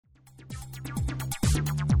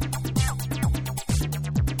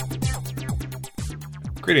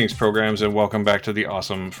Greetings, programs, and welcome back to the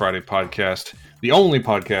Awesome Friday podcast, the only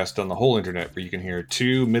podcast on the whole internet where you can hear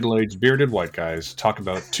two middle-aged bearded white guys talk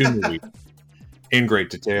about two movies in great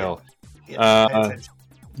Yeah, detail. yeah, pay Uh,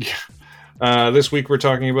 attention. this week we're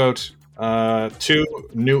talking about two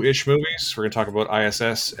new-ish movies. We're going to talk about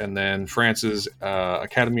I.S.S. and then France's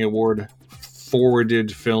Academy Award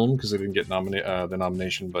forwarded film, because they didn't get the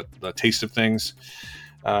nomination, but The Taste of Things.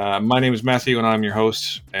 My name is Matthew, and I'm your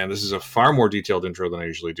host, and this is a far more detailed intro than I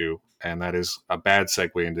usually do, and that is a bad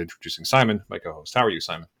segue into introducing Simon, my co-host. How are you,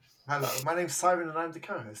 Simon? Hello, my name's Simon and I'm the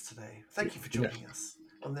co-host today. Thank you for Yeah. joining us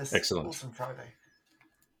on this Excellent. awesome Friday.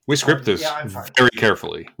 We script this Yeah, I'm fine. very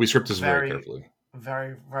carefully.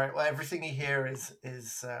 Very, very well. Everything you hear is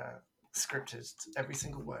scripted, every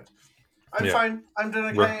single word. I'm Yeah. fine. I'm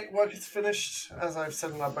doing okay. Work is finished. As I've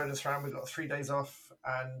said in our bonus round, we've got 3 days off,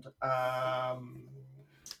 and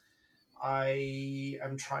I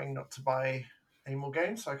am trying not to buy any more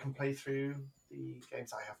games so I can play through the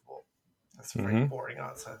games I have bought. That's a very boring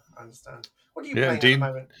answer, I understand. What are you playing indeed. at the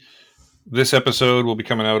moment? This episode will be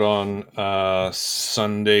coming out on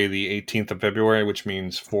Sunday, the 18th of February, which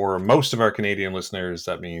means for most of our Canadian listeners,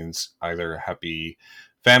 that means either Happy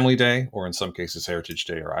Family Day or in some cases Heritage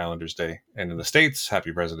Day or Islanders Day. And in the States,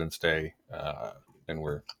 Happy President's Day. And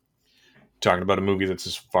we're talking about a movie that's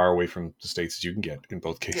as far away from the States as you can get in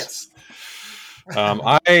both cases. Yes.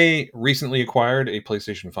 I recently acquired a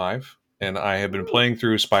PlayStation 5, and I have been playing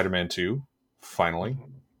through Spider-Man 2, finally.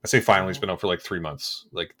 I say finally, it's been out for like 3 months.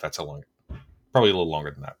 Like, that's how long. Probably a little longer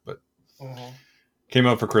than that, but came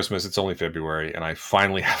out for Christmas. It's only February, and I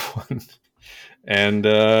finally have one. And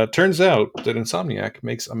turns out that Insomniac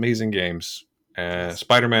makes amazing games.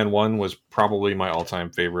 Spider-Man 1 was probably my all-time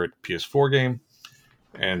favorite PS4 game,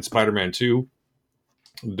 and Spider-Man 2,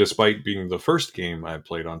 despite being the first game I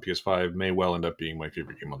played on PS5, may well end up being my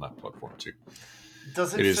favorite game on that platform too.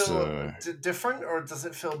 Does it feel different, or does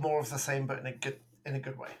it feel more of the same, but in a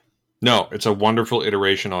good way? No, it's a wonderful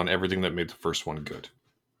iteration on everything that made the first one good.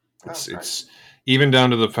 It's even down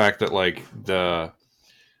to the fact that like the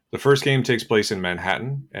first game takes place in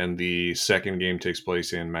Manhattan, and the second game takes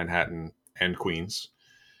place in Manhattan and Queens.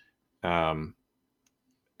 And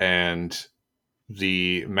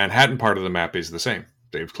the Manhattan part of the map is the same.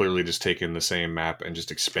 They've clearly just taken the same map and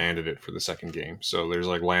just expanded it for the second game. So there's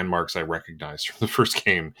like landmarks I recognized from the first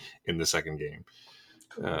game in the second game,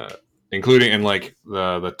 including in like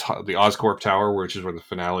the Oscorp Tower, which is where the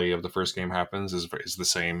finale of the first game happens, is the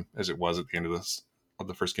same as it was at the end of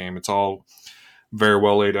the first game. It's all very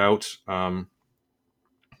well laid out, and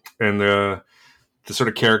the sort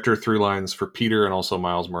of character through lines for Peter and also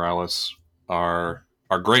Miles Morales are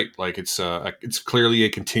great. Like it's clearly a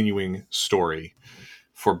continuing story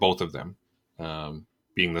for both of them,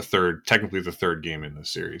 being technically the third game in the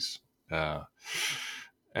series.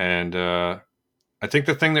 And I think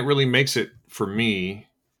the thing that really makes it for me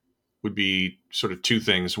would be sort of two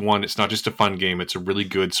things. One, it's not just a fun game; it's a really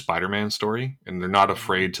good Spider-Man story, and they're not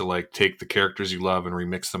afraid to like take the characters you love and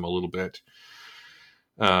remix them a little bit,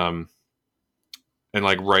 and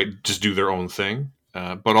like just do their own thing.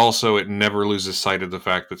 But also, it never loses sight of the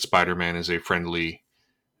fact that Spider-Man is a friendly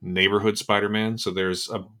neighborhood Spider-Man. So there's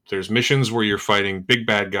missions where you're fighting big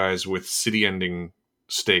bad guys with city-ending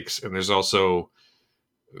stakes, and there's also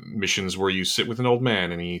missions where you sit with an old man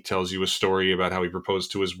and he tells you a story about how he proposed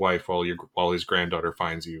to his wife while his granddaughter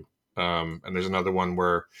finds you. And there's another one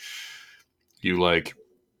where you like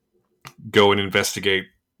go and investigate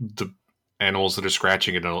the animals that are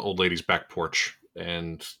scratching at an old lady's back porch,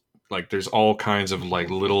 and like there's all kinds of like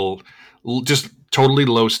little, just totally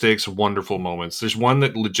low stakes, wonderful moments. There's one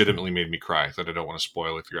that legitimately made me cry that I don't want to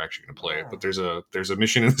spoil if you're actually going to play it. But there's a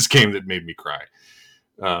mission in this game that made me cry.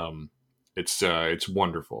 It's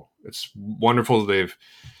wonderful. It's wonderful that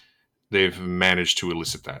they've managed to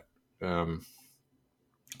elicit that. I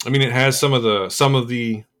mean, it has some of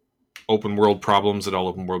the open world problems that all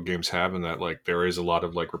open world games have, and that like there is a lot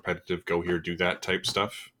of like repetitive go here, do that type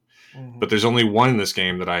stuff. But there's only one in this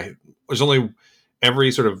game there's only every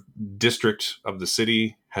sort of district of the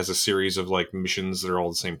city has a series of like missions that are all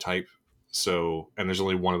the same type. So, and there's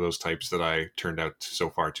only one of those types that I turned out so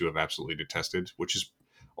far to have absolutely detested, which is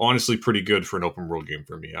honestly pretty good for an open world game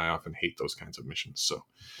for me. I often hate those kinds of missions. So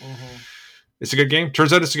it's a good game.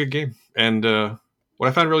 Turns out it's a good game. And what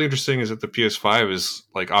I found really interesting is that the PS5 is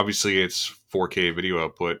like, obviously it's 4K video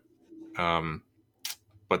output.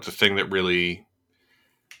 But the thing that really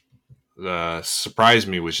surprised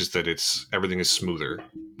me was just that everything is smoother.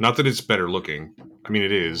 Not that it's better looking. I mean,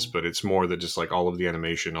 it is, but it's more that just like all of the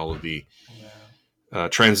animation, all of the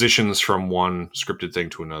transitions from one scripted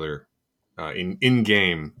thing to another in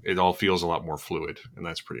game, it all feels a lot more fluid, and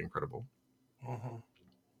that's pretty incredible. Mm-hmm.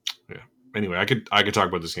 Yeah. Anyway, I could talk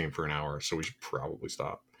about this game for an hour, so we should probably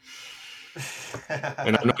stop.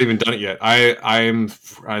 And I've not even done it yet.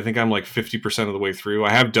 I think I'm like 50% of the way through.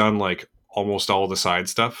 I have done like almost all the side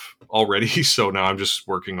stuff already, so now I'm just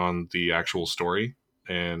working on the actual story,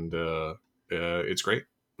 and it's great.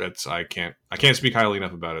 That's I can't speak highly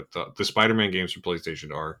enough about it. The Spider-Man games for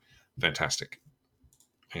PlayStation are fantastic,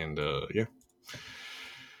 and yeah,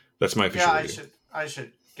 that's my Yeah, official review. I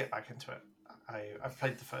should get back into it. I've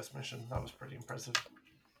played the first mission. That was pretty impressive.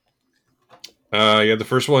 Yeah, the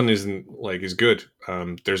first one is good.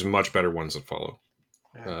 There's much better ones that follow,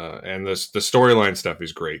 Yeah. and the storyline stuff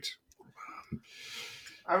is great,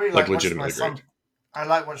 I really like like watching my legitimately great. son. I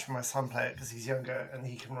like watching my son play it because he's younger and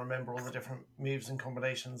he can remember all the different moves and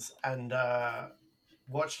combinations. And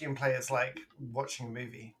watching him play is like watching a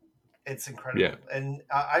movie. It's Yeah, incredible. And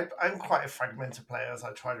I'm quite a fragmented player as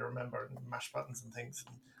I try to remember and mash buttons and things.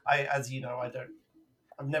 And as you know,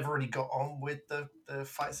 I've never really got on with the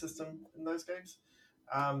fight system in those games.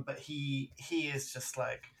 But he is just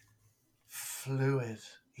like fluid.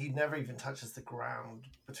 He never even touches the ground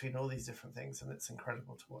between all these different things, and it's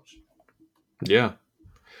incredible to watch. yeah.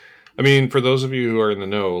 I mean, for those of you who are in the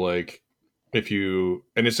know, like if you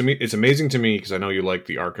and it's amazing to me because I know you like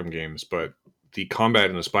the Arkham games, but the combat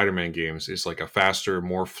in the Spider-Man games is like a faster,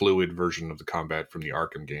 more fluid version of the combat from the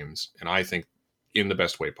Arkham games, and I think in the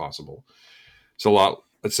best way possible. It's a lot.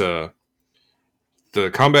 It's a The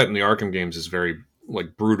combat in the Arkham games is very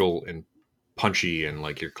like brutal and punchy, and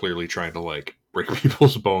like you're clearly trying to like break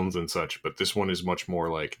people's bones and such. But this one is much more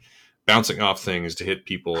like bouncing off things to hit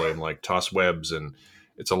people and like toss webs, and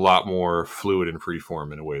it's a lot more fluid and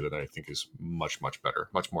freeform in a way that I think is much better,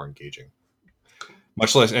 much more engaging,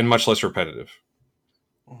 much less repetitive.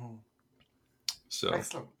 Mm-hmm. So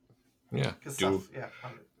Excellent, yeah, good do stuff. Yeah,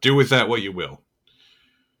 do with that what you will.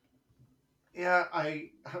 yeah. I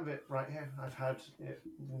have it right here. I've had it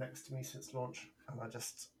next to me since launch, and I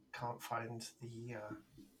just can't find the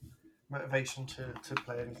motivation to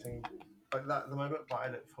play anything like that at the moment. But I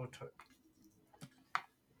look forward to it.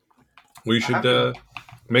 We I should have been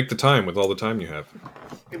make the time with all the time you have.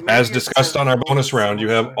 As making it discussed to on our all bonus this round, you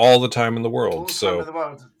launch have time. all the time in the world. All the time in So the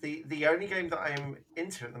world. The only game that I'm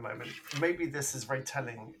into at the moment, maybe this is very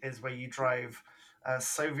telling, is where you drive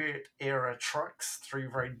Soviet era trucks through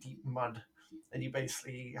very deep mud, and you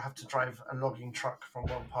basically have to drive a logging truck from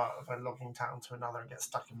one part of a logging town to another and get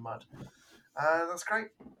stuck in mud. That's great.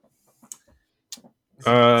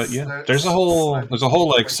 Yeah, Slow, there's slow, a whole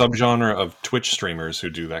like racing. subgenre of Twitch streamers who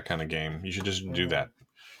do that kind of game. You should just do Mm. that.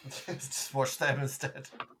 Just watch them instead.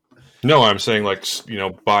 No, I'm saying like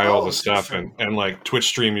buy all the Oh, Twitch stuff stream. and like Twitch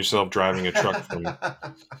stream yourself driving a truck from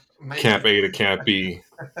camp Maybe. A to camp B.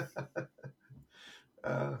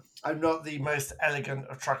 I'm not the most elegant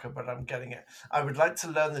of trucker, but I'm getting it. I would like to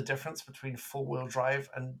learn the difference between four-wheel drive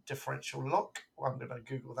and differential lock. Well, I'm going to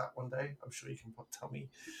Google that one day. I'm sure you can tell me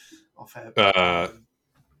off air. But Uh,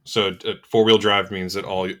 so 4-wheel drive means that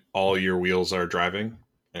all your wheels are driving,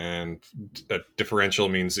 and a differential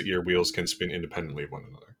means that your wheels can spin independently of one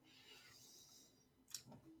another.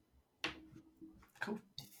 cool.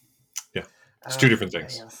 Yeah, it's two different Yeah,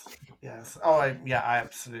 things. yes. Yes. Oh, yeah, I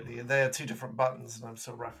absolutely. They are two different buttons, and I'm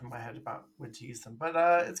still wrapping my head about when to use them. But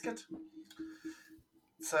it's good.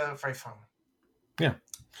 It's very fun. Yeah.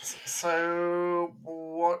 So,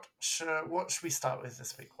 what should we start with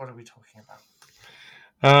this week? What are we talking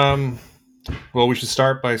about? Um, well, we should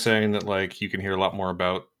start by saying that like you can hear a lot more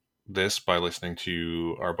about this by listening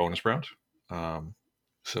to our bonus round. Um,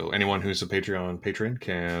 so anyone who's a Patreon patron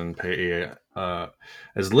can pay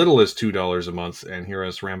as little as $2 a month and hear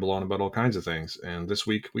us ramble on about all kinds of things. And this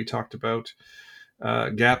week we talked about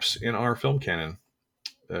gaps in our film canon,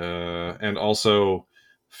 and also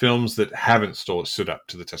films that haven't stood up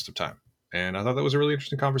to the test of time. And I thought that was a really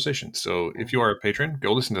interesting conversation. So if you Mm-hmm. are a patron,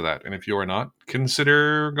 go listen to that. And if you are not,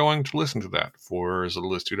 consider going to listen to that for as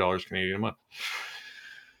little as $2 Canadian a month.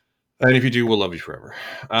 And if you do, we'll love you forever.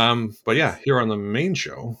 But yeah, Yes. here on the main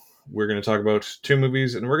show, we're going to talk about two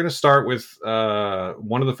movies. And we're going to start with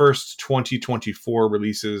one of the first 2024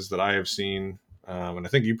 releases that I have seen. And I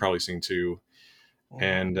think you've probably seen too. Mm-hmm.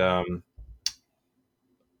 And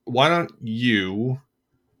why don't you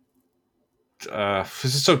this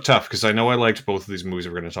is so tough because I know I liked both of these movies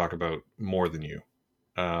we're going to talk about more than you.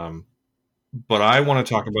 Um, but I want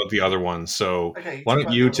to talk about the other one. So Okay, why talk don't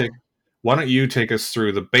about the you other take one. why don't you take us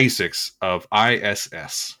through the basics of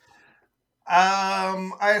ISS?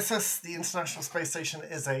 ISS, the International Space Station,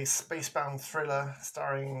 is a spacebound thriller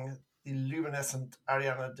starring the luminescent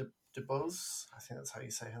Ariana DeBose. I think that's how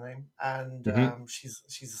you say her name. And Hmm. she's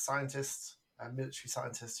a scientist, a military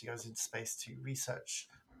scientist who goes into space to research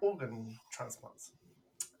organ transplants.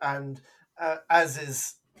 And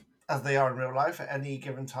as they are in real life, at any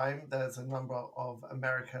given time, there's a number of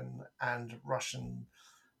American and Russian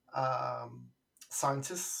um,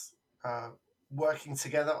 scientists uh, working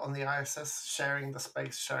together on the ISS, sharing the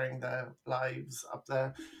space, sharing their lives up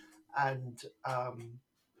there. And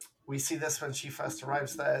we see this when she first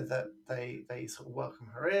arrives there, that they sort of welcome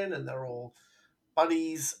her in, and they're all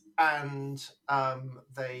buddies, and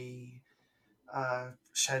they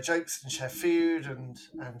share jokes and share food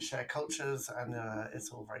and share cultures, and it's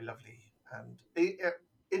all very lovely. And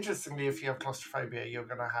interestingly, if you have claustrophobia, you're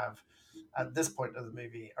going to have at this point of the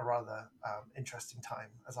movie a rather interesting time.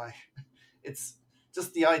 As I, it's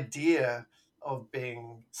just the idea of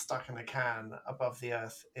being stuck in a can above the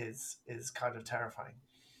earth is kind of terrifying.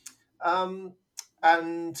 Um,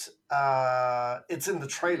 and it's in the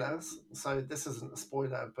trailers, so this isn't a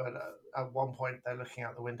spoiler. But at one point, they're looking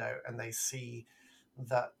out the window and they see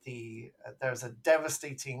that there's a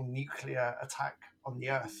devastating nuclear attack on the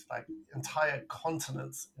Earth, like entire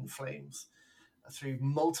continents in flames through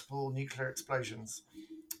multiple nuclear explosions.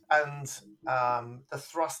 And the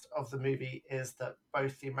thrust of the movie is that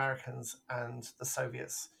both the Americans and the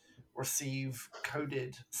Soviets receive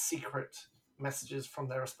coded secret messages from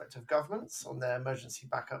their respective governments on their emergency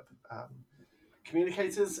backup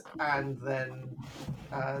communicators, and then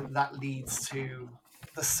that leads to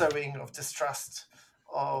the sowing of distrust,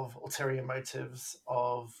 of ulterior motives,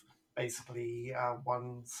 of basically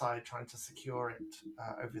one side trying to secure it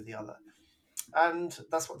over the other. And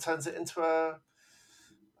that's what turns it into a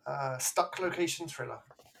stuck location thriller.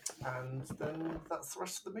 And then that's the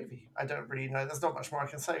rest of the movie. I don't really know. There's not much more I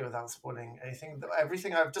can say without spoiling anything.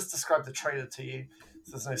 Everything I've just described the trailer to you,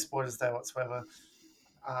 so there's no spoilers there whatsoever.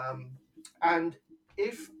 Um, and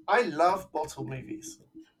if I love bottle movies,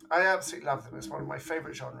 I absolutely love them. It's one of my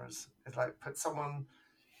favorite genres. It's like put someone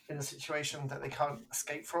in a situation that they can't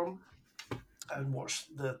escape from and watch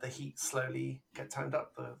the heat slowly get turned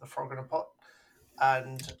up, the frog in a pot.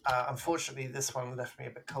 And unfortunately, this one left me a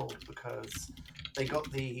bit cold because they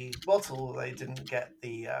got the bottle, they didn't get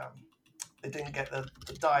the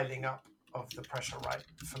dialing up of the pressure right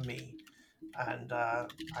for me. And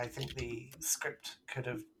I think the script could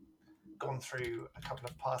have gone through a couple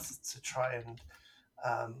of passes to try and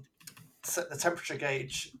um, set the temperature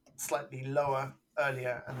gauge slightly lower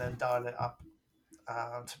earlier and then dial it up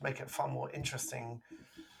to make it far more interesting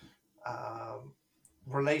um,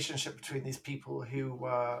 relationship between these people who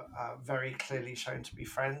were very clearly shown to be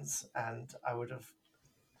friends. And I would have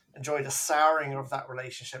enjoyed a souring of that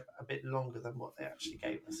relationship a bit longer than what they actually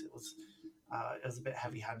gave us. It was a bit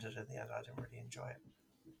heavy handed in the end. I didn't really enjoy it.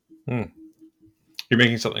 Hmm. You're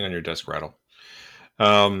making something on your desk rattle.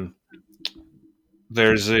 Um,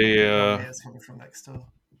 there's Probably a is coming from next door.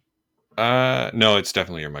 no, it's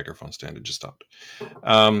definitely your microphone stand. It just stopped.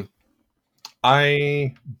 Um,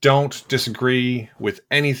 I don't disagree with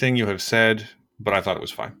anything you have said, but I thought it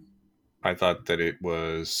was fine. I thought that it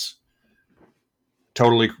was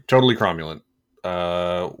totally cromulent.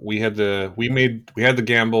 We had the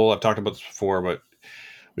gamble. I've talked about this before, but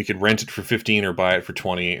we could rent it for 15 or buy it for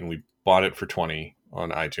 20, and we bought it for 20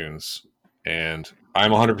 on iTunes. And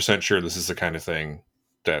I'm 100% sure this is the kind of thing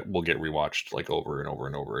that will get rewatched like over and over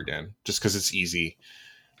and over again, just because it's easy.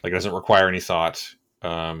 Like it doesn't require any thought.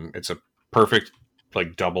 It's a perfect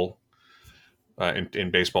like double in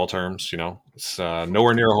baseball terms. You know, it's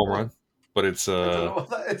nowhere near a home What? run, but it's I don't know what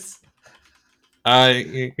that is.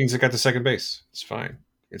 it means it got to second base. It's fine.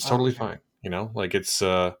 It's Oh, totally okay. fine. You know, like it's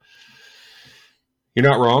you're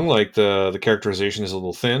not wrong. Like the characterization is a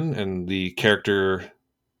little thin, and the character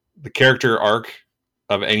arc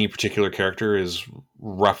of any particular character is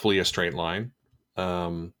roughly a straight line.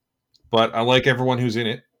 Um, but I like everyone who's in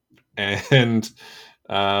it, and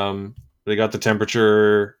they got the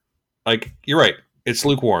temperature. Like you're right, it's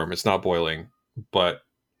lukewarm. It's not boiling, but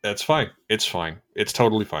that's fine. It's fine. It's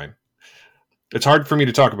totally fine. It's hard for me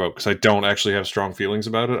to talk about because I don't actually have strong feelings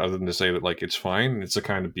about it, other than to say that like it's fine. And it's the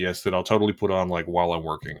kind of BS that I'll totally put on like while I'm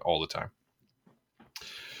working all the time.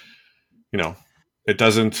 You know, it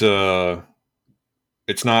doesn't.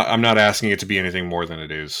 It's not. I'm not asking it to be anything more than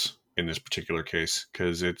it is in this particular case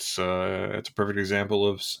because it's a perfect example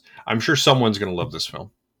of. I'm sure someone's going to love this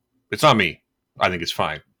film. It's not me. I think it's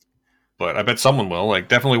fine, but I bet someone will. Like,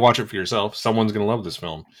 definitely watch it for yourself. Someone's going to love this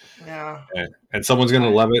film, Yeah. and someone's going to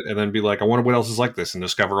I, love it, and then be like, "I wonder what else is like this," and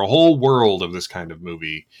discover a whole world of this kind of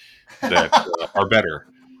movie that are better.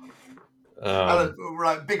 I like, Um,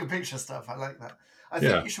 right, bigger picture stuff. I like that. I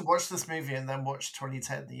think Yeah. you should watch this movie and then watch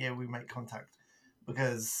 2010, the year we make contact,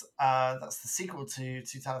 because that's the sequel to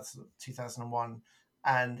 2001.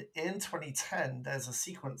 And in 2010, there's a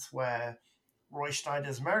sequence where Roy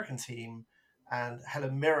Schneider's American team and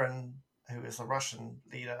Helen Mirren, who is the Russian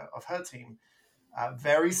leader of her team,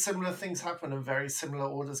 very similar things happen and very similar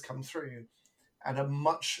orders come through, and a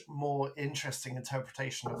much more interesting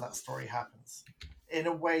interpretation of that story happens in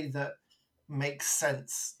a way that makes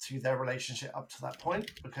sense to their relationship up to that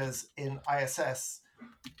point. Because in I.S.S.,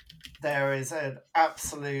 there is an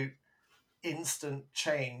absolute instant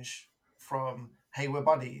change from "hey, we're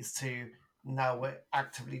buddies" to "now we're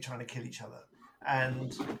actively trying to kill each other."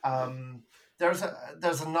 And there's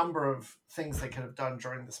a number of things they could have done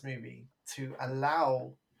during this movie to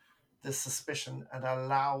allow the suspicion and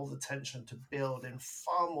allow the tension to build in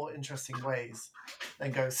far more interesting ways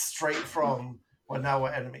than go straight from "well, now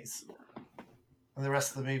we're enemies," and the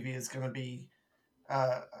rest of the movie is going to be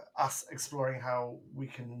uh, us exploring how we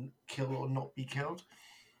can kill or not be killed.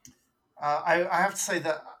 I have to say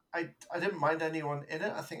that I didn't mind anyone in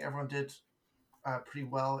it. I think everyone did pretty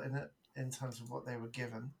well in it in terms of what they were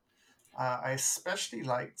given. I especially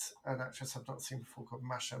liked an actress I've not seen before called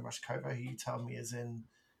Masha Mashkova, who you tell me is in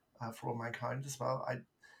For All Mankind as well.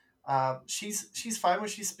 She's fine when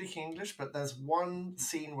she's speaking English, but there's one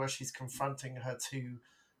scene where she's confronting her two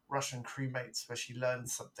Russian crewmates where she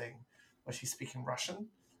learns something where she's speaking Russian,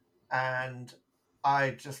 and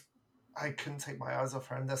I just I couldn't take my eyes off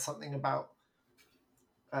her. And there's something about,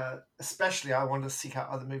 especially I want to seek out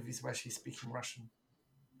other movies where she's speaking Russian,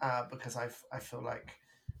 because I feel like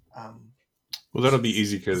um, Well, that'll be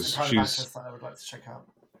easy she's the because kind of actress that I would like to check out.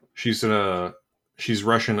 she's in a she's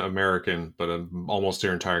Russian American, but almost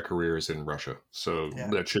her entire career is in Russia, so Yeah,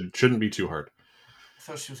 that shouldn't be too hard. I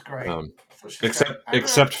thought she was great. Um, I thought she was great.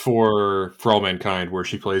 except for All Mankind, where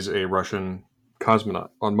she plays a Russian cosmonaut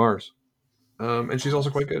on Mars, and she's also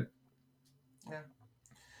quite good. Yeah,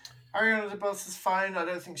 Ariana DeBose is fine. I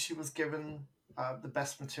don't think she was given the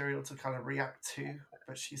best material to kind of react to,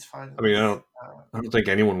 but she's fine I in mean, this. I don't think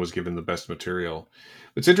anyone was given the best material.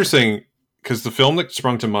 It's interesting because the film that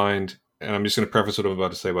sprung to mind, and I'm just going to preface what I'm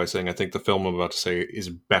about to say by saying I think the film I'm about to say is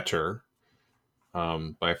better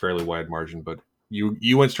by a fairly wide margin. But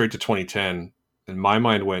you went straight to 2010, and my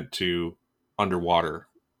mind went to Underwater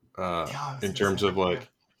Yeah, I was in going to say terms of that. Yeah, like,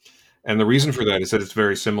 and the reason for that is that it's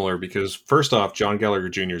very similar because first off, John Gallagher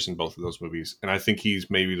Jr. is in both of those movies, and I think he's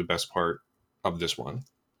maybe the best part of this one.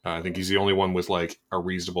 I think he's the only one with like a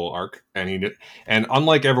reasonable arc, and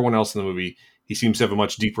unlike everyone else in the movie, he seems to have a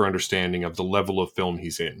much deeper understanding of the level of film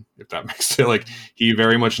he's in. If that makes sense, like mm-hmm. he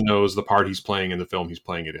very much knows the part he's playing in the film he's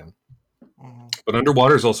playing it in. Mm-hmm. But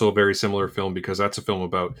Underwater is also a very similar film because that's a film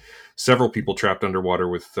about several people trapped underwater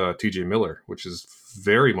with T.J. Miller, which is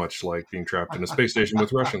very much like being trapped in a space station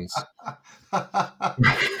with Russians.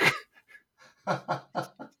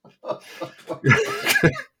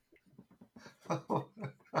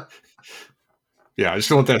 Yeah, I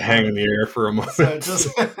just want that hang in the air for a So moment. just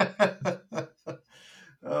oh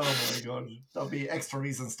my god, there'll be extra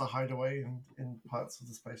reasons to hide away in parts of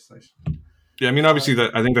the space station. Yeah, I mean, obviously, Um,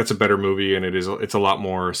 that I think that's a better movie, and it's a lot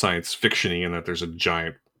more science fictiony in that there's a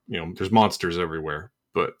giant, there's monsters everywhere.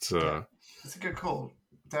 yeah, it's a good call,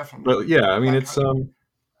 definitely. But yeah, I mean, That it's kind,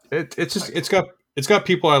 it's just that it's got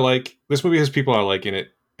people I like. This movie has people I like in it,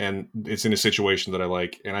 and it's in a situation that I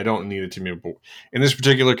like, and I don't need it to be. In this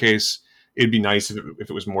particular case, it'd be nice if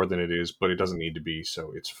it was more than it is, but it doesn't need to be,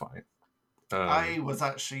 so it's fine. Um, I was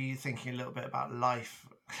actually thinking a little bit about Life,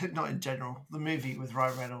 not in general. The movie with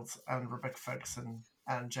Ryan Reynolds and Rebecca Ferguson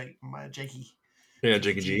and yeah, Jakey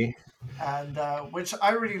Jakey G, G. and which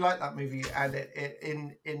I really like that movie. And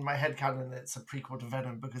it in my head canon, it's a prequel to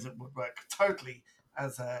Venom because it would work totally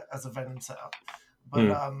as a Venom setup. But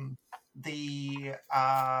Hmm.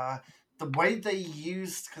 the way they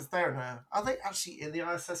used, because they're in are they actually in the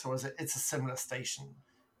ISS, or is it's a similar station?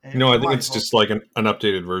 No, I It think might it's as well just like an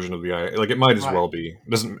updated version of the eye. Like it might as right. well be. It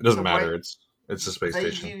doesn't The way matter. It's a space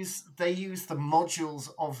station. they use the modules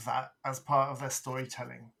of that as part of their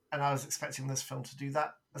storytelling, and I was expecting this film to do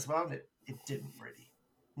that as well, and it didn't really,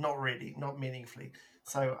 not meaningfully.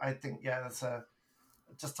 So I think that's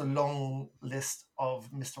just a long list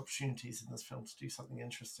of missed opportunities in this film to do something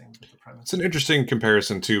interesting with the It's an premise. interesting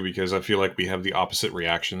comparison too because I feel like we have the opposite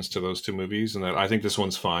reactions to those two movies, and that I think this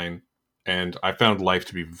one's fine, and I found Life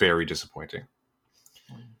to be very disappointing.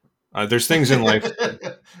 There's things in life.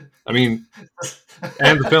 I mean,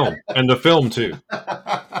 and the film too. It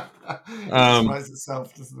just Um, writes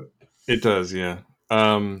itself, doesn't it? it does, yeah.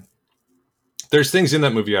 Um, there's things in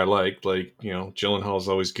that movie I like Gyllenhaal's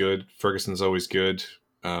always good, Ferguson's always good.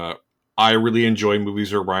 Uh, I really enjoy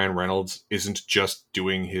movies where Ryan Reynolds isn't just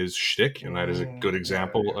doing his shtick, and that is a good Yeah,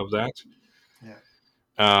 example yeah, of that. yeah.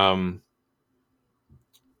 Um,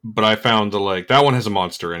 but I found that one has a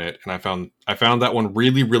monster in it, and I found that one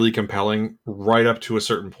really really compelling right up to a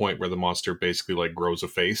certain point where the monster basically like grows a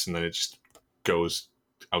face, and then it just goes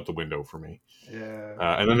out the window for me. Yeah.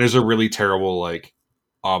 And then there's a really terrible like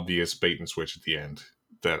obvious bait and switch at the end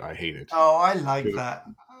that I hated. Oh, I like that.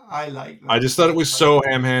 I like I that. just thought it was so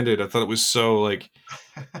ham-handed. I thought it was so like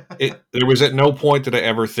it. There was at no point did I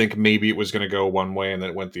ever think maybe it was going to go one way and then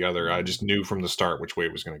it went the other. I Mm, just knew from the start which way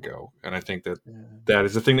it was going to go, and I think that yeah. that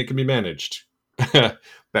is a thing that can be managed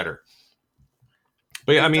better.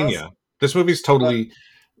 But yeah, I It mean, does. yeah, this movie's But totally.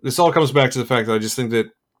 This all comes back to the fact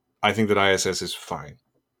that I think that ISS is fine.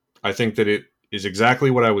 I think that it is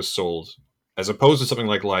exactly what I was sold, as opposed to something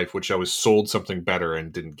like Life, which I was sold something better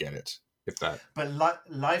and didn't get it. If that,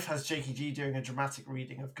 Life has Jakey G doing a dramatic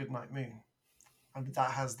reading of Goodnight Moon. I mean,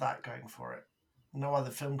 that has that going for it. No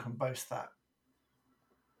other film can boast that.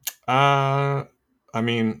 uh, I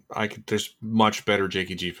mean, I could. There's much better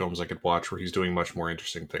Jakey G films I could watch where he's doing much more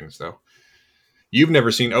interesting things, though. You've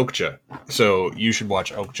never seen Okja, so you should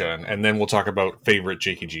watch Okja, and then we'll talk about favorite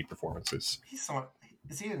Jakey G performances. He's not.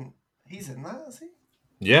 Is he in? He's in that, is he?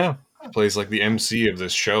 Yeah, he Oh, plays like the oh, MC of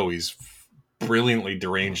this show. He's brilliantly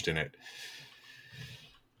deranged in it.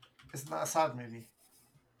 isn't that a sad movie?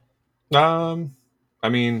 Um, I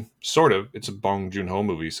mean, sort of. It's a Bong Joon Ho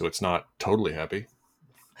movie, so it's not totally happy.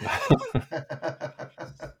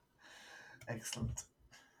 Excellent.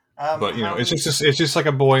 But How it's many? just like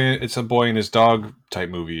a boy. It's a boy and his dog type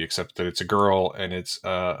movie, except that it's a girl and it's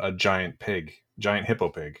a giant pig, giant hippo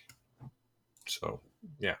pig. So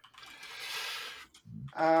yeah.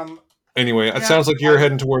 Um, Anyway, it yeah, sounds like you're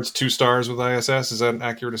heading towards 2 stars with ISS. Is that an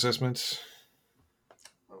accurate assessment?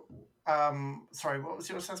 sorry, what was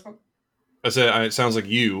your assessment? I said it sounds like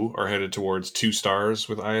you are headed towards 2 stars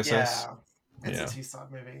with ISS. Yeah, it's a Yeah, two-star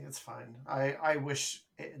movie. It's fine. I wish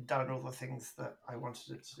it had done all the things that I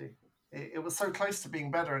wanted it to do. It was so close to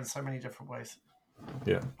being better in so many different ways.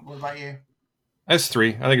 yeah. What about you?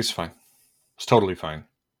 S3. I think it's fine. It's totally fine.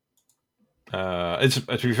 It's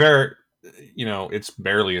to be fair, it's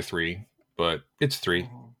barely a 3, but it's 3.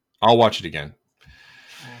 Mm-hmm. I'll watch it again,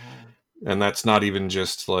 Mm-hmm. and that's not even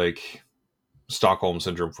just like Stockholm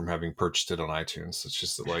syndrome from having purchased it on iTunes. It's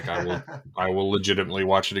just that like I will legitimately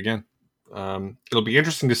watch it again. It'll be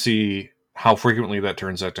interesting to see how frequently that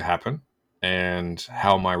turns out to happen, and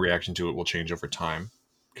how my reaction to it will change over time.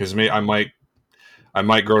 Because I Mm-hmm.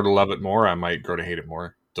 might grow to love it more. I might grow to hate it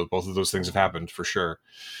more. Both of those things have Mm-hmm. happened for sure.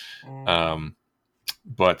 Mm-hmm. Um,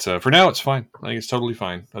 But for now, it's fine. I think it's totally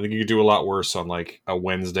fine. I think you could do a lot worse on like a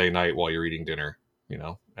Wednesday night while you're eating dinner,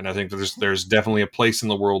 And I think there's definitely a place in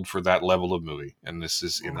the world for that level of movie, and this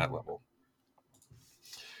is in that Mm-hmm. level.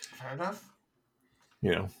 Fair enough.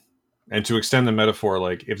 You know, and to extend the metaphor,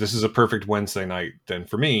 like if this is a perfect Wednesday night, then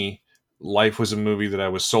for me, Life was a movie that I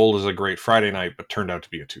was sold as a great Friday night, but turned out to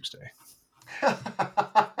be a Tuesday.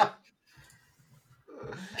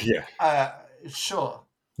 Yeah, uh, sure.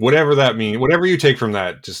 whatever that means, whatever you take from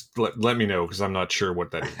that, just let me know because I'm not sure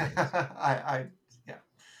what that even means. Yeah.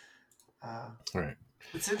 Uh, All right.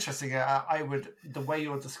 it's interesting. I would the way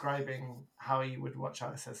you're describing how you would watch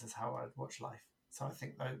I.S.S. is how I'd watch Life. So I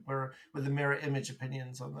think that we're with the mirror image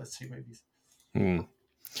opinions on those two movies. Hmm.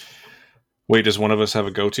 Wait, does one of us have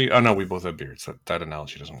a goatee? Oh no, we both have beards. That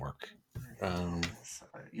analogy doesn't work. Um, So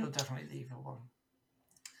you'll definitely the evil one.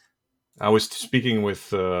 I was speaking with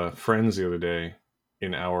friends the other day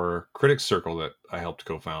in our critics circle that I helped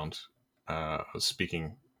co-found. I was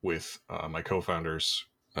speaking with my co-founders,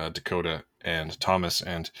 Dakota and Thomas,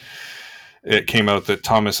 and it came out that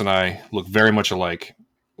Thomas and I look very much alike,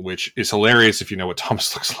 which is hilarious if you know what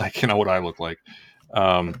Thomas looks like, what I look like.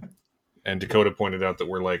 Um, and Dakota pointed out that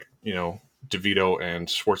we're like, DeVito and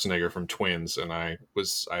Schwarzenegger from Twins, and I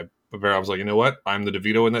was like, you know what? I'm the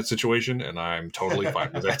DeVito in that situation, and I'm totally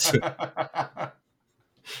fine with it.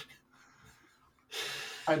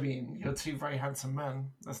 I mean, you're two very handsome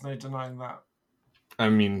men. There's no denying that. I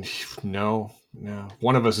mean, no, no.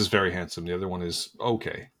 One of us is very handsome. The other one is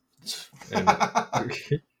okay. And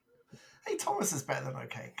Hey, Thomas is better than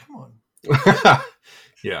okay. Come on.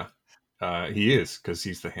 yeah, he is because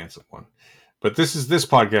he's the handsome one. But this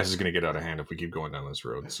podcast is going to get out of hand if we keep going down this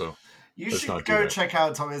road. So You let's should not do go that. check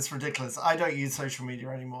out Thomas. It's ridiculous. I don't use social media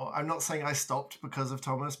anymore. I'm not saying I stopped because of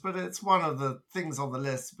Thomas, but it's one of the things on the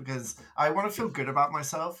list because I want to feel good about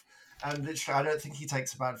myself. And literally, I don't think he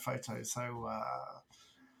takes a bad photo. So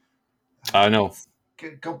I know.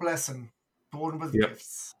 God bless him. Born with Yep.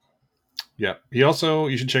 gifts. Yeah. He also,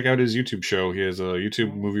 you should check out his YouTube show. He has a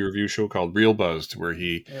YouTube Mm. movie review show called Real Buzzed, where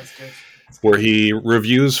he Yeah, it's good. It's where good. he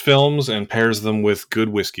reviews films and pairs them with good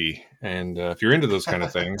whiskey. And if you're into those kind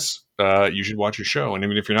of things, you should watch his show. And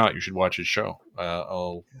even if you're not, you should watch his show.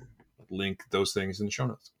 I'll link those things in the show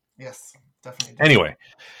notes. Yes, definitely do. Anyway,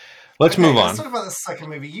 let's Okay, move let's on. talk about the second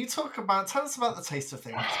movie. Tell us about the taste of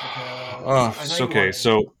things because Oh, I know it's you okay. wanted.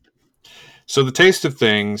 So the taste of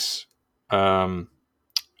things.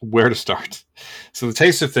 Where to start? So the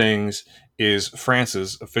taste of things is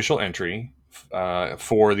France's official entry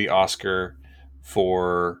for the Oscar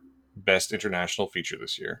for Best International Feature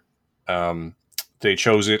this year. Um, they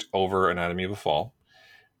chose it over Anatomy of a Fall,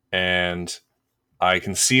 and I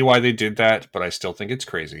can see why they did that, but I still think it's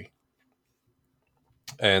crazy.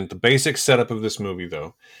 And the basic setup of this movie,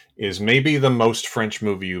 though, is maybe the most French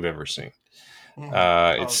movie you've ever seen.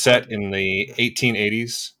 Mm-hmm. It's Oh, set totally. in the Yeah.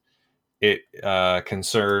 1880s. It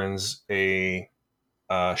concerns a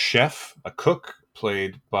chef, a cook,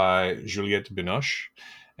 played by Juliette Binoche,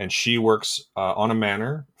 and she works on a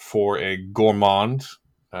manor for a gourmand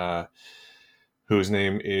uh, whose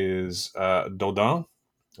name is Dodin,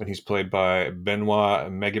 and he's played by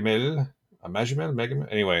Benoit Megamel. Megamel?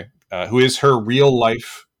 Anyway, who is her real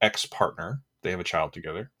life ex partner. They have a child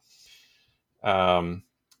together. Um,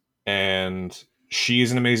 and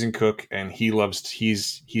she's an amazing cook, and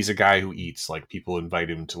he's a guy who eats. Like, people invite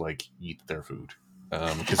him to like eat their food,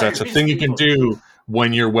 because Like that's a rich thing you can people. do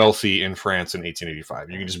when you're wealthy in France in 1885.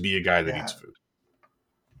 You can just be a guy that eats Yeah. food.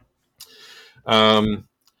 um,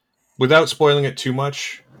 Without spoiling it too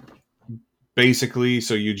much, basically,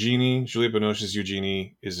 so Juliette Binoche's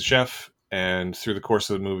Eugenie is a chef, and through the course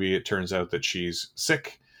of the movie it turns out that she's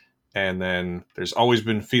sick, and then there's always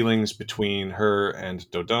been feelings between her and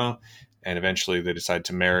Dodin, and eventually they decide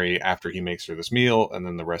to marry after he makes her this meal, and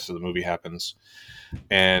then the rest of the movie happens.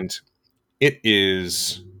 And it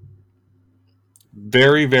is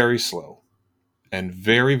very, very slow and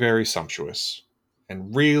very, very sumptuous,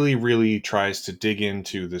 and really, really tries to dig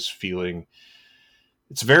into this feeling.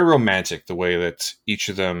 It's very romantic the way that each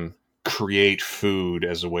of them create food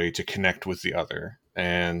as a way to connect with the other.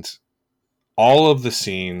 And all of the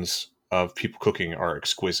scenes of people cooking are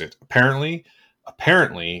exquisite. Apparently,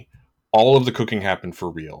 all of the cooking happened for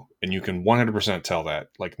real, and you can 100% tell that.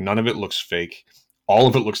 Like, none of it looks fake. All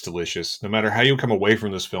of it looks delicious. No matter how you come away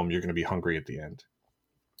from this film, you're going to be hungry at the end.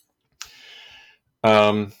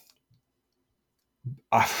 Um,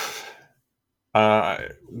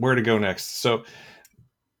 where to go next? So,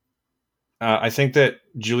 I think that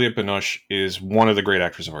Juliette Binoche is one of the great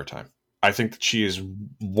actors of our time. I think that she is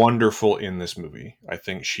wonderful in this movie. I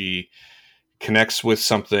think she connects with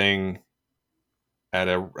something at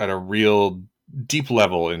a real deep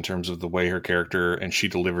level in terms of the way her character and she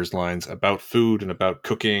delivers lines about food and about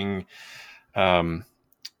cooking. Um,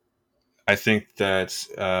 I think that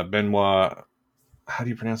Benoit, how do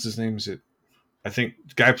you pronounce his name? Is it? I think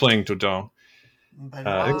the guy playing Dodon.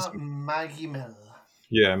 I think it's, Benoit Magimel.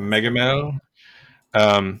 yeah, That's how you. Megamel.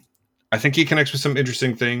 Um, I think he connects with some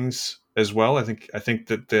interesting things as well. I think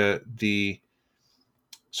that the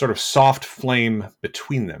sort of soft flame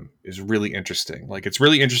between them is really interesting. Like, it's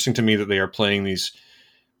really interesting to me that they are playing these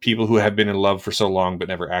people who have been in love for so long but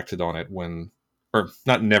never acted on it, when, or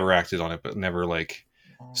not never acted on it, but never like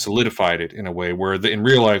Mm. solidified it in a way where in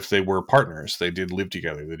real life they were partners. They did live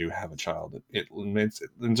together. They do have a child.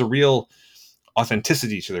 It's a real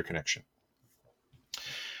authenticity to their connection.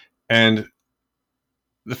 And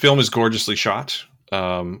the film is gorgeously shot.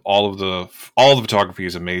 All the photography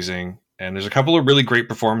is amazing, and there's a couple of really great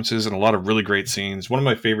performances and a lot of really great scenes. One of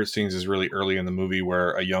my favorite scenes is really early in the movie,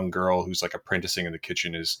 where a young girl who's like apprenticing in the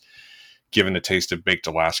kitchen is given a taste of baked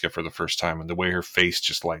Alaska for the first time, and the way her face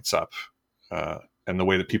just lights up, and the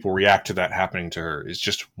way that people react to that happening to her is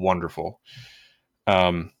just wonderful.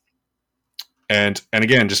 Um, and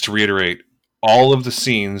again, just to reiterate, all of the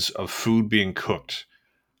scenes of food being cooked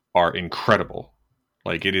are incredible.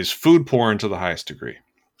 Like, it is food porn to the highest degree.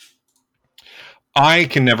 I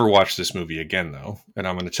can never watch this movie again, though, and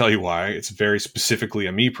I'm going to tell you why. It's very specifically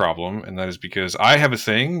a me problem, and that is because I have a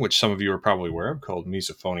thing, which some of you are probably aware of, called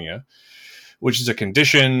misophonia, which is a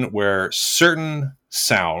condition where certain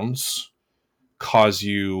sounds cause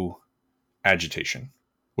you agitation,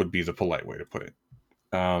 would be the polite way to put it.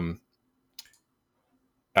 Um,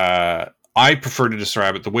 uh, I prefer to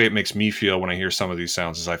describe it the way it makes me feel when I hear some of these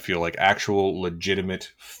sounds is I feel like actual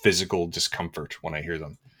legitimate physical discomfort when I hear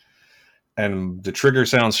them. And the trigger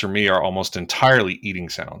sounds for me are almost entirely eating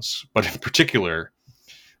sounds, but in particular,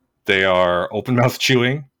 they are open mouth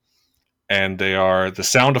chewing, and they are the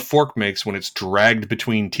sound a fork makes when it's dragged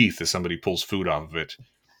between teeth as somebody pulls food off of it.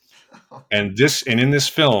 And in this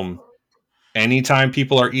film, anytime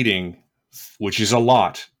people are eating, which is a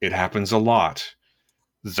lot, it happens a lot,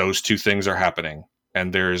 those two things are happening.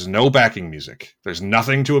 And there's no backing music. There's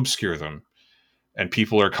nothing to obscure them. And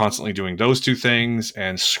people are constantly doing those two things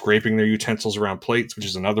and scraping their utensils around plates, which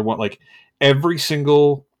is another one. Like every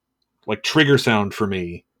single like trigger sound for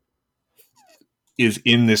me is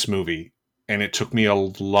in this movie, and it took me a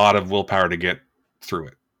lot of willpower to get through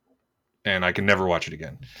it, and I can never watch it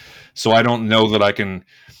again. So I don't know that I can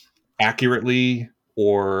accurately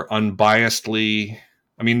or unbiasedly.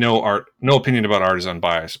 I mean, no opinion about art is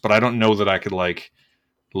unbiased, but I don't know that I could like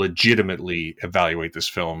legitimately evaluate this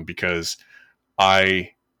film because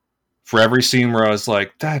I, for every scene where I was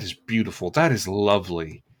like, that is beautiful, that is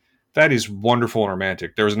lovely, that is wonderful and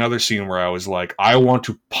romantic, there was another scene where I was like, I want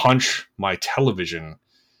to punch my television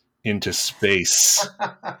into space.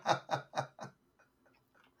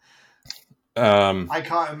 Um, I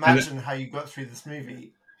can't and imagine how you got through this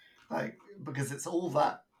movie, like because it's all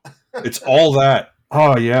that. it's all that.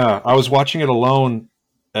 Oh yeah, I was watching it alone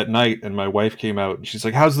at night, and my wife came out, and she's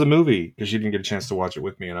like, "How's the movie?" Because she didn't get a chance to watch it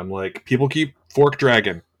with me, and I'm like, "People keep fork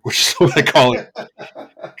dragging," which is what I call it,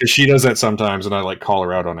 because she does that sometimes, and I like call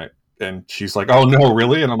her out on it, and she's like, "Oh no,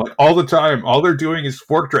 really?" And I'm like, "All the time, all they're doing is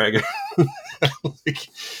fork dragging." like,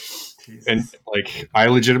 and Jesus. like, I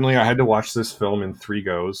legitimately, I had to watch this film in 3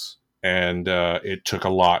 goes, and it took a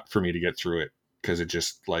lot for me to get through it because it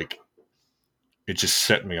just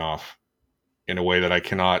set me off in a way that I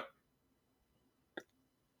cannot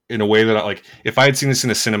in a way that I like. If I had seen this in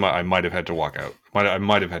a cinema, I might have had to walk out. I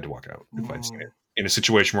might have had to walk out if I'd seen it Mm. in a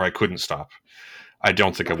situation where I couldn't stop. I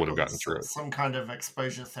don't think I would have Well, gotten through it. some kind of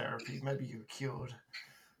exposure therapy. Maybe you were cured.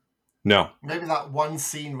 No, Maybe that one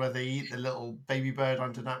scene where they eat the little baby bird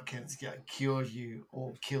under napkins, cured you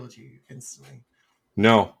or killed you instantly.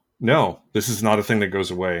 no, no. This is not a thing that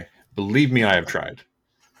goes away. Believe me, I have tried.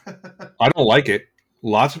 I don't like it.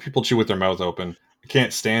 Lots of people chew with their mouth open. I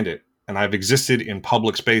can't stand it. And I've existed in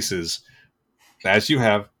public spaces, as you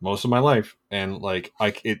have most of my life, and like I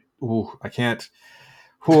can't. Ooh,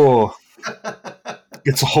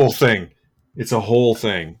 it's a whole thing. It's a whole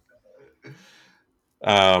thing.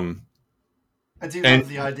 Um, I do and love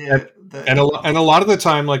the and idea that and a lot of the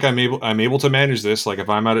time, like I'm able to manage this. Like if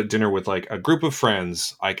I'm out at dinner with like a group of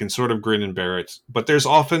friends, I can sort of grin and bear it. But there's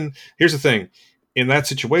often here's the thing, in that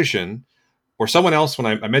situation, or someone else. When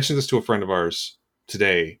I mentioned this to a friend of ours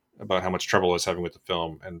today about how much trouble I was having with the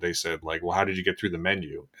film, and they said like, "Well, how did you get through the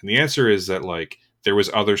menu?" And the answer is that like there was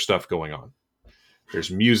other stuff going on.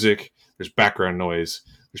 There's music, there's background noise,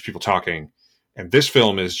 there's people talking. And this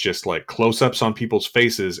film is just like close ups on people's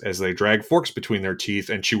faces as they drag forks between their teeth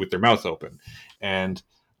and chew with their mouth open. And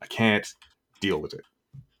I can't deal with it.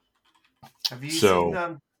 have you seen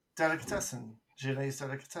So, Delicatessen? Genet's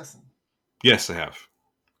Delicatessen? yes, I have.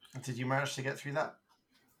 Did you manage to get through that?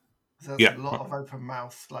 'Cause that's a Yeah. lot of open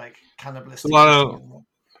mouth, like It's a cannibalistic lot eating of, in there.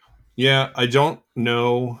 yeah, I don't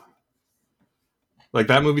know. Like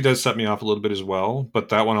that movie does set me off a little bit as well, but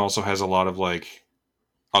that one also has a lot of like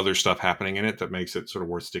other stuff happening in it that makes it sort of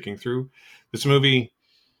worth sticking through. This Mm-hmm. movie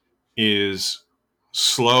is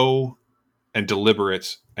slow and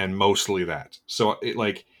deliberate and mostly that. So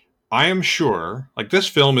like I am sure like this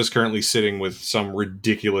film is currently sitting with some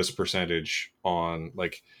ridiculous percentage on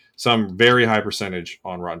like some very high percentage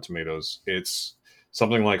on Rotten Tomatoes. It's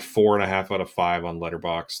something like 4.5 out of 5 on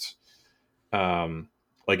Letterboxd.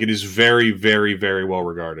 Like it is very, very, very well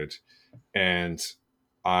regarded, and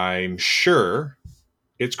I'm sure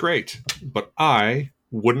it's great, but I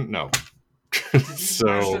wouldn't know. Did you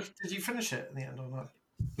manage to? So Did you finish it in the end or not?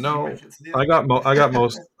 Did you no, make it to the I got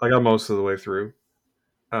most of the way through.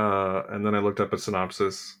 And then I looked up a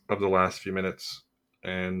synopsis of the last few minutes,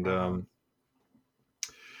 and end?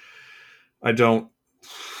 I don't.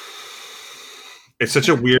 It's such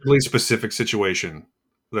a weirdly specific situation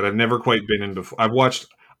that I've never quite been in before.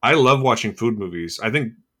 I love watching food movies. I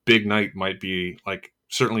think Big Night might be like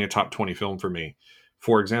certainly a top 20 film for me.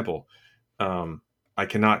 For example, um, I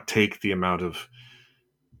cannot take the amount of.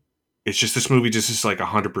 It's just this movie just is like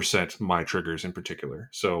 100% my triggers in particular.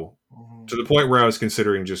 So Mm-hmm. to the point where I was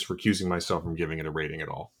considering just recusing myself from giving it a rating at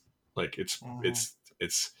all. Like Mm-hmm.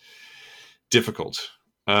 it's difficult.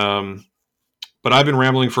 Um, but I've been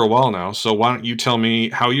rambling for a while now, so why don't you tell me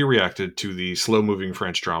how you reacted to the slow moving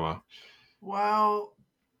French drama? Well,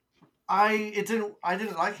 I didn't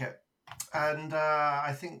like it, and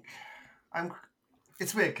I think I'm.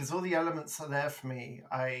 It's weird because all the elements are there for me.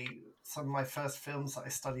 I Some of my first films that I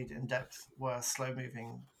studied in depth were slow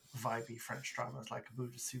moving, vibey French dramas like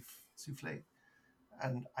Bout de Souffle,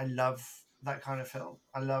 and I love that kind of film.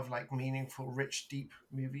 I love like meaningful, rich, deep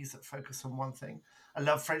movies that focus on one thing. I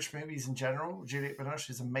love French movies in general. Juliette Binoche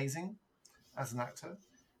is amazing as an actor.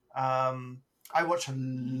 Um, I watch a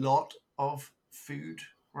lot of food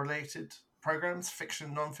related programs,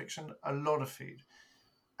 fiction, non-fiction, a lot of food,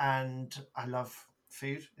 and I love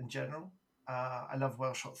food in general. I love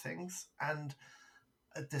well shot things, and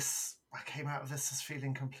this I came out of this as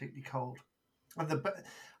feeling completely cold. And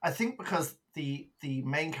I think because the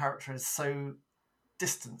main character is so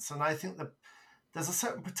distant, and I think that there's a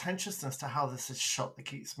certain pretentiousness to how this is shot that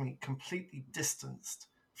keeps me completely distanced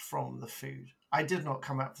from the food. I did not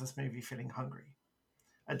come out of this movie feeling hungry.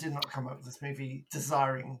 I did not come out of this movie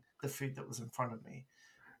desiring the food that was in front of me.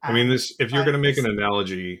 I mean, And this. If you're going to make an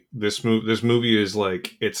analogy, this movie is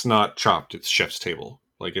like it's not Chopped; it's Chef's Table.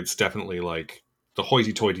 Like it's definitely like the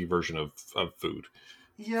hoity-toity version of food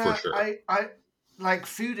for yeah, sure. I like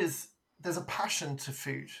food is there's a passion to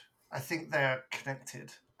food. I think they're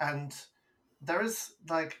connected, and there is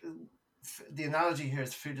like the analogy here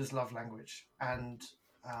is food is love language, and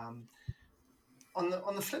um,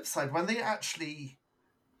 on the flip side, when they actually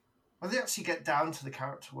get down to the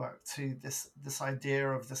character work, to this idea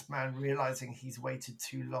of this man realizing he's waited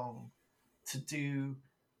too long to do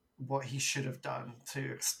what he should have done,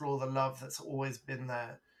 to explore the love that's always been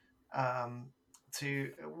there, um,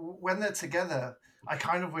 to when they're together, I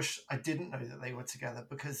kind of wish I didn't know that they were together,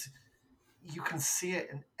 because you can see it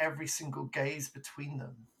in every single gaze between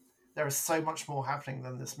them. There is so much more happening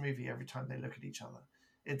than this movie every time they look at each other.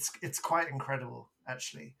 It's quite incredible,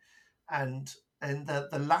 actually. And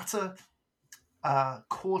the latter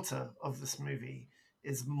quarter of this movie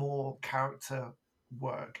is more character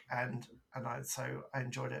work, and I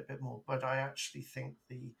enjoyed it a bit more. But I actually think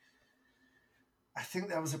I think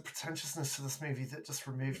there was a pretentiousness to this movie that just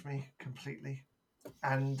removed me completely,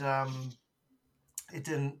 and it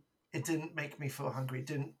didn't it didn't make me feel hungry. It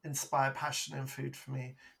didn't inspire passion in food for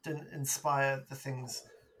me. It didn't inspire the things.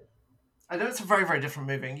 I know it's a very very different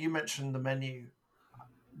movie. You mentioned the menu.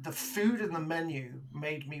 The food in the menu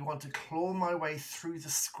made me want to claw my way through the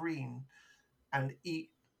screen and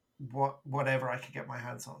eat whatever I could get my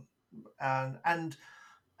hands on. And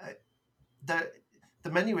uh, the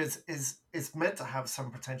the menu is meant to have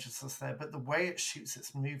some pretentiousness there, but the way it shoots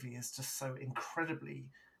its movie is just so incredibly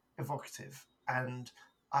evocative, and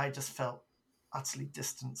I just felt utterly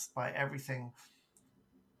distanced by everything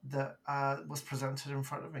that was presented in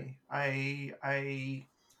front of me. I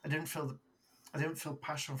didn't feel I didn't feel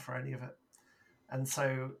passion for any of it, and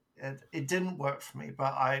so it didn't work for me.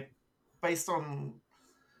 But based on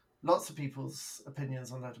lots of people's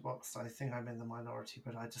opinions on Letterboxd, I think I'm in the minority,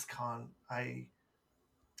 but I just can't.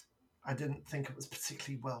 I didn't think it was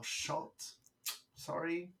particularly well shot.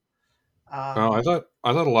 Sorry. Oh, Um, I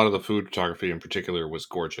thought a lot of the food photography in particular was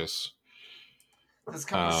gorgeous. there's a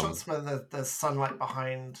couple of Um, shots where there's sunlight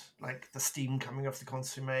behind, like the steam coming off the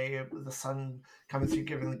consomme, with the sun coming through,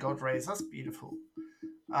 giving the god rays. That's beautiful.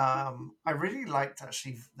 I really liked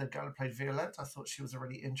actually the girl who played Violette. I thought she was a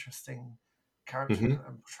really interesting character mhm.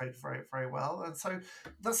 and portrayed very, very well. And so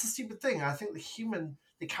that's the stupid thing. I think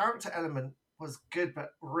the character element was good,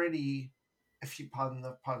 but really, if you pardon,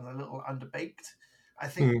 a little underbaked. I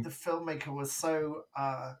think Mhm. the filmmaker was so.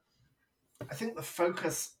 I think the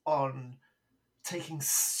focus on taking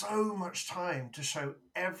so much time to show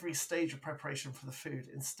every stage of preparation for the food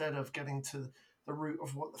instead of getting to the root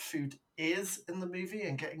of what the food is in the movie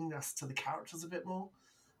and getting us to the characters a bit more,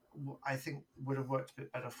 I think would have worked a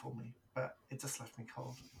bit better for me. But it just left me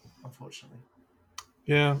cold, unfortunately.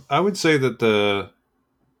 Yeah, I would say that the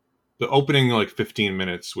opening like 15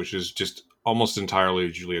 minutes, which is just almost entirely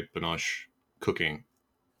Juliette Binoche cooking,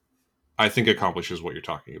 I think accomplishes what you're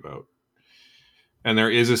talking about. And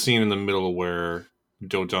there is a scene in the middle where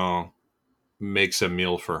Dodin makes a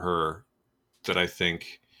meal for her that I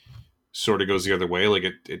think sort of goes the other way. Like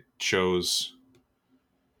it shows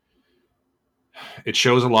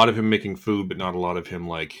a lot of him making food, but not a lot of him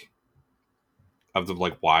like of the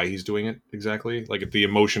like why he's doing it exactly. Like if the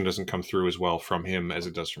emotion doesn't come through as well from him as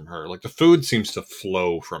it does from her. Like the food seems to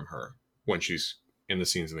flow from her when she's in the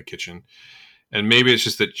scenes in the kitchen. And maybe it's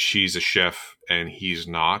just that she's a chef and he's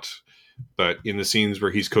not. But in the scenes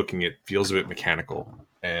where he's cooking, it feels a bit mechanical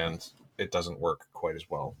and it doesn't work quite as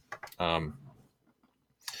well. Um,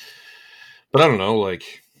 but I don't know.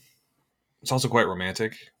 Like it's also quite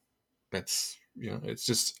romantic. That's it's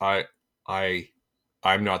just I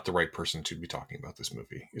I'm not the right person to be talking about this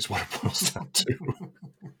movie. Is what it boils down to.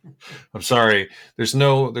 I'm sorry. There's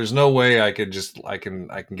no way I can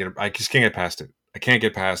get I just can't get past it. I can't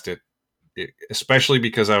get past it. Especially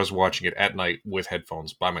because I was watching it at night with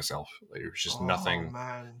headphones by myself. There was just Oh nothing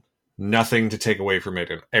man. nothing to take away from it,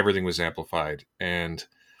 and everything was amplified. And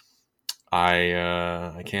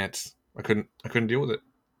I can't, I couldn't deal with it.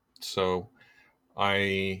 So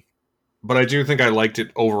I, but I do think I liked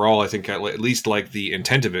it overall. I think I at least liked the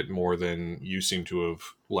intent of it more than you seem to have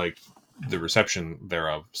liked the reception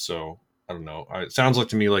thereof. So I don't know. It sounds like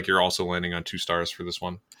to me like you're also landing on 2 stars for this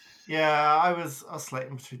one. Yeah, I was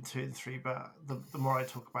slating between 2 and 3, but the more I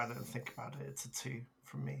talk about it and think about it, it's a 2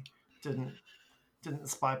 from me. Didn't didn't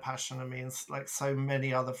inspire passion in me, and like so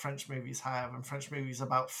many other French movies have, and French movies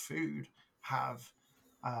about food have.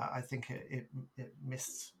 I think it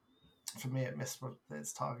missed for me. It missed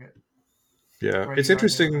its target. Yeah, Where are it's you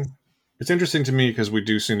landing on interesting. this? It's interesting to me because we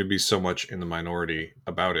do seem to be so much in the minority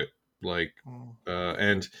about it. Like, Mm,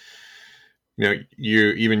 and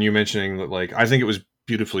you mentioning that, like, I think it was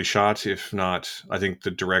beautifully shot. If not, I think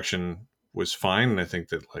the direction was fine, and I think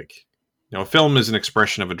that, like, a film is an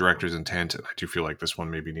expression of a director's intent, and I do feel like this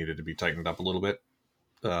one maybe needed to be tightened up a little bit.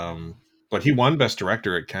 mm, But he won Best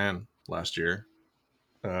Director at Cannes last year,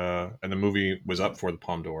 and the movie was up for the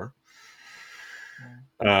Palme d'Or.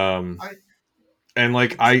 mm. Um, I and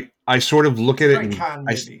like it's I sort of look it's a at it very and can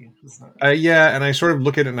movie, isn't it? yeah, and I sort of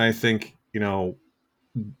look at it and I think,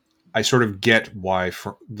 I sort of get why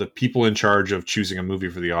the people in charge of choosing a movie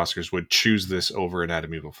for the Oscars would choose this over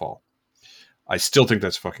Anatomy of a Fall. I still think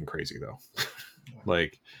that's fucking crazy though. Yeah,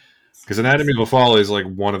 Like, it's because Anatomy nuts. of a Fall is like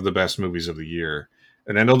one of the best movies of the year,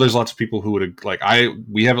 and I know there's lots of people who would like.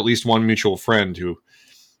 We have at least one mutual friend who,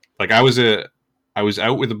 like, I was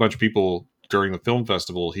out with a bunch of people during the film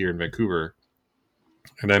festival here in Vancouver,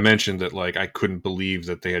 and I mentioned that, like, I couldn't believe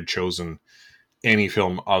that they had chosen any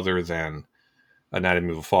film other than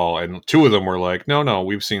Anatomy of a Fall, and two of them were like, "No, no,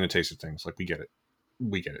 we've seen the Taste of Things. Like, we get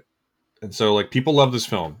it." And so, like, people love this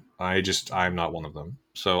film. I'm not one of them.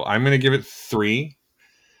 So I'm gonna give it 3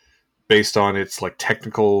 based on its, like,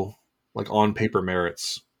 technical, like, on paper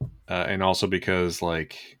merits, and also because,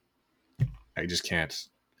 like, I just can't.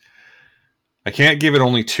 I can't give it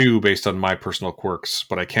only 2 based on my personal quirks,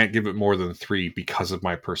 but I can't give it more than 3 because of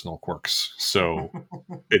my personal quirks. So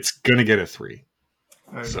it's gonna get a 3.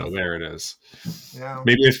 Fair So enough. there it is. Yeah.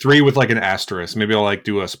 Maybe a 3 with, like, an asterisk. Maybe I'll, like,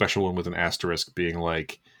 do a special one with an asterisk, being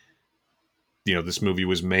like, this movie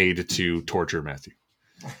was made to torture Matthew.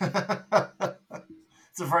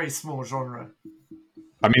 It's a very small genre.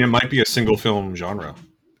 I mean, it might be a single film genre,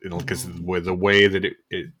 because Mm, with the way that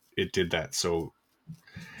it did that. So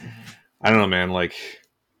mhm, I don't know, man. Like,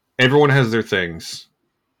 everyone has their things.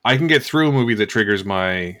 I can get through a movie that triggers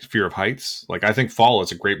my fear of heights. Like, I think Fall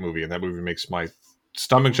is a great movie, and that movie makes my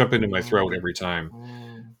stomach jump into my throat mm, every time.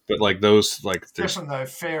 mm. But, like, those, like, It's different though.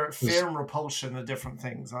 Fear there's and repulsion are different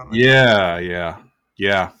things, aren't they? yeah, yeah,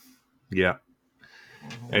 yeah, yeah,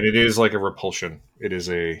 Hmm. and it is like a repulsion. It is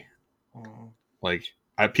a, Mm, like,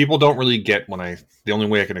 people don't really get when I. The only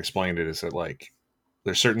way I can explain it is that, like,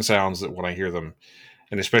 there's certain sounds that when I hear them,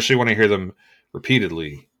 and especially when I hear them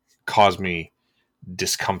repeatedly, cause me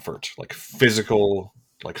discomfort, like physical,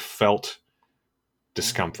 like felt mhm.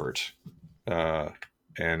 discomfort. Uh,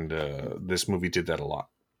 and this movie did that a lot.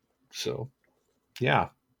 So yeah,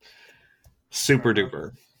 Fair super enough.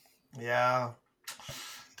 duper. Yeah,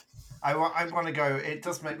 I want to go. It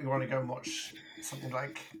does make me want to go and watch something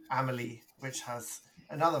like Amelie, which has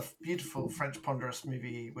another beautiful French ponderous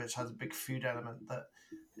movie, which has a big food element that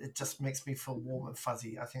it just makes me feel warm and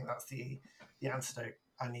fuzzy. I think that's the antidote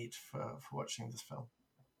I need for watching this film.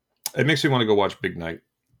 It makes me want to go watch Big Night,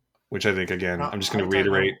 which I think, again, No, I'm just going I to don't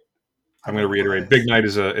reiterate. know. I I'm don't going to know what that reiterate. Big is. Night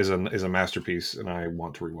is a masterpiece, and I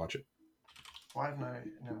want to rewatch it. Why have I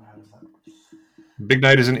never heard of that? Big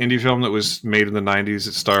Night is an indie film that was made in the '90s.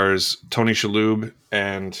 It stars Tony Shalhoub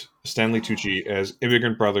and Stanley Oh, Tucci as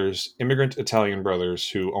immigrant Italian brothers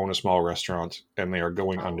who own a small restaurant, and they are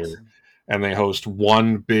going under. awesome. And they host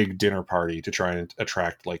one big dinner party to try and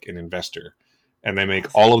attract, like, an investor. And they Oh, make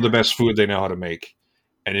that all sounds of the great. best food they know how to make,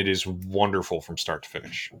 and it is wonderful from start to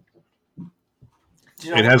finish. Do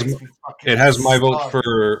you know It what has makes me it fucking has my vote starve?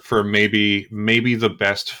 for maybe the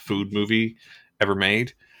best food movie ever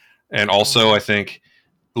made, and also Mm. I think,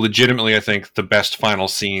 legitimately, I think the best final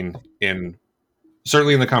scene in,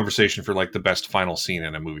 certainly in the conversation for, like, the best final scene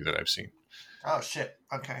in a movie that I've seen. Oh shit.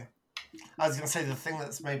 Okay. I was going to say the thing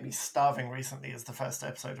that's made me starving recently is the first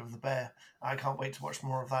episode of The Bear. I can't wait to watch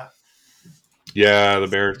more of that. Yeah, The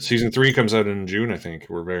Bear season 3 comes out in June. I think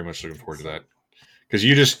we're very much looking forward to Excellent. that, because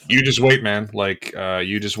you just Excellent. wait, man. Like,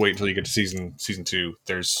 you just wait until you get to season 2.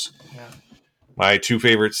 There's Yeah. my 2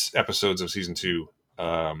 favorites episodes of season 2.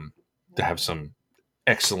 To have Mm. some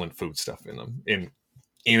excellent food stuff in them,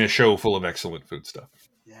 in a show full of excellent food stuff.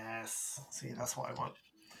 Yes. See, that's what I want.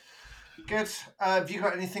 Good. Have you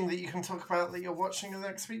got anything that you can talk about that you're watching in the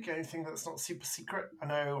next week? Anything that's not super secret? I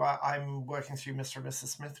know I'm working through Mr. and Mrs.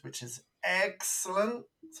 Smith, which is excellent.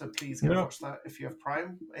 So please go No, watch that if you have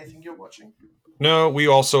Prime. Anything you're watching? no.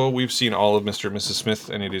 We've seen all of Mr. and Mrs. Smith,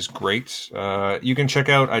 and it is great. You can check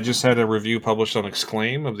out. I just had a review published on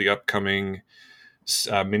Exclaim of the upcoming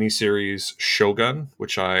miniseries Shogun,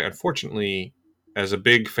 which I unfortunately, as a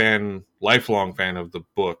big fan, lifelong fan of the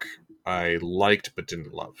book, I liked but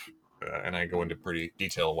didn't love, and I go into pretty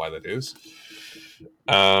detail why that is.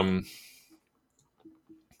 And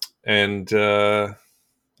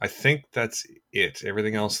I think that's it.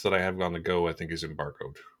 Everything else that I have on the go, I think, is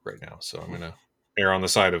embargoed right now. So I'm going to err on the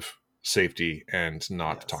side of safety and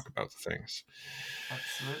not Yes, talk about the things.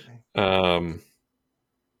 absolutely.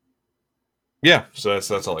 Yeah, so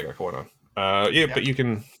that's all I got going on. Yeah, Yeah. but you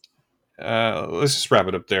can let's just wrap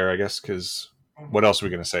it up there, I guess, because what Mhm. else are we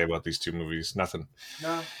going to say about these two movies? Nothing.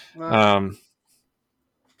 No, no. Um,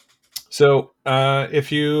 so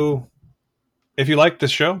if you like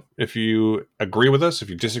this show, if you agree with us, if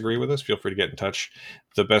you disagree with us, feel free to get in touch.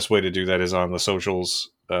 The best way to do that is on the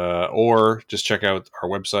socials, or just check out our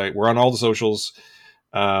website. We're on all the socials,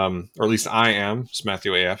 or at least I am, it's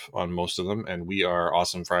Matthew AF on most of them, and we are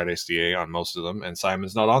Awesome Friday CA on most of them, and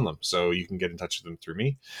Simon's not on them, so you can get in touch with them through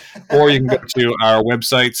me. Or you can go to our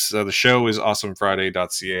websites. The show is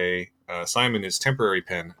awesomefriday.ca. Simon is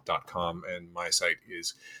temporarypen.com, and my site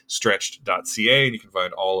is stretched.ca, and you can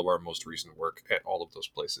find all of our most recent work at all of those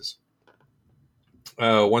places.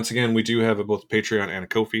 Once again, we do have both Patreon and a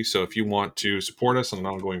Ko-fi, so if you want to support us on an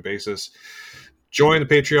ongoing basis, join the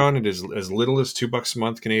Patreon. It is as little as $2 a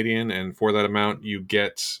month Canadian, and for that amount, you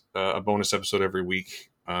get a bonus episode every week.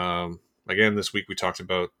 Again, this week we talked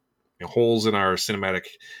about holes in our cinematic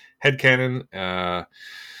headcanon.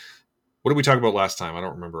 What did we talk about last time? I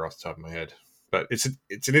don't remember off the top of my head, but it's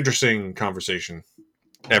an interesting conversation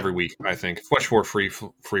every week. I think much more free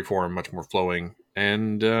form, much more flowing,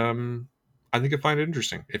 and I think you'll find it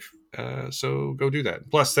interesting. If so, go do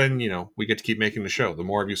that. Plus, then we get to keep making the show. The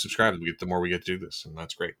more of you subscribe, the more we get to do this, and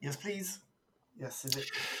that's great. Yes, please. Yes, is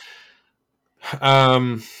it?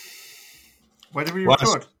 Um, Where do we last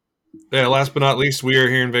record? last but not least, we are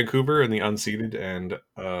here in Vancouver in the unceded and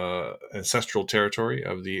ancestral territory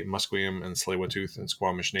of the Musqueam and Tsleil-Waututh and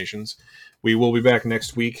Squamish nations. We will be back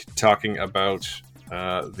next week talking about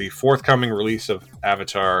the forthcoming release of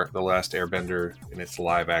Avatar: The Last Airbender in its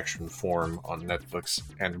live-action form on Netflix,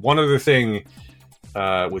 and one other thing,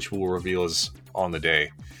 which we'll reveal is on the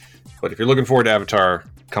day. But if you're looking forward to Avatar,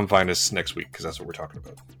 come find us next week, because that's what we're talking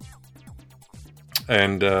about.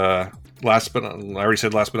 And last but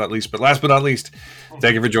not least,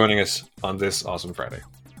 thank you for joining us on this awesome Friday.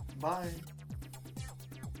 Bye.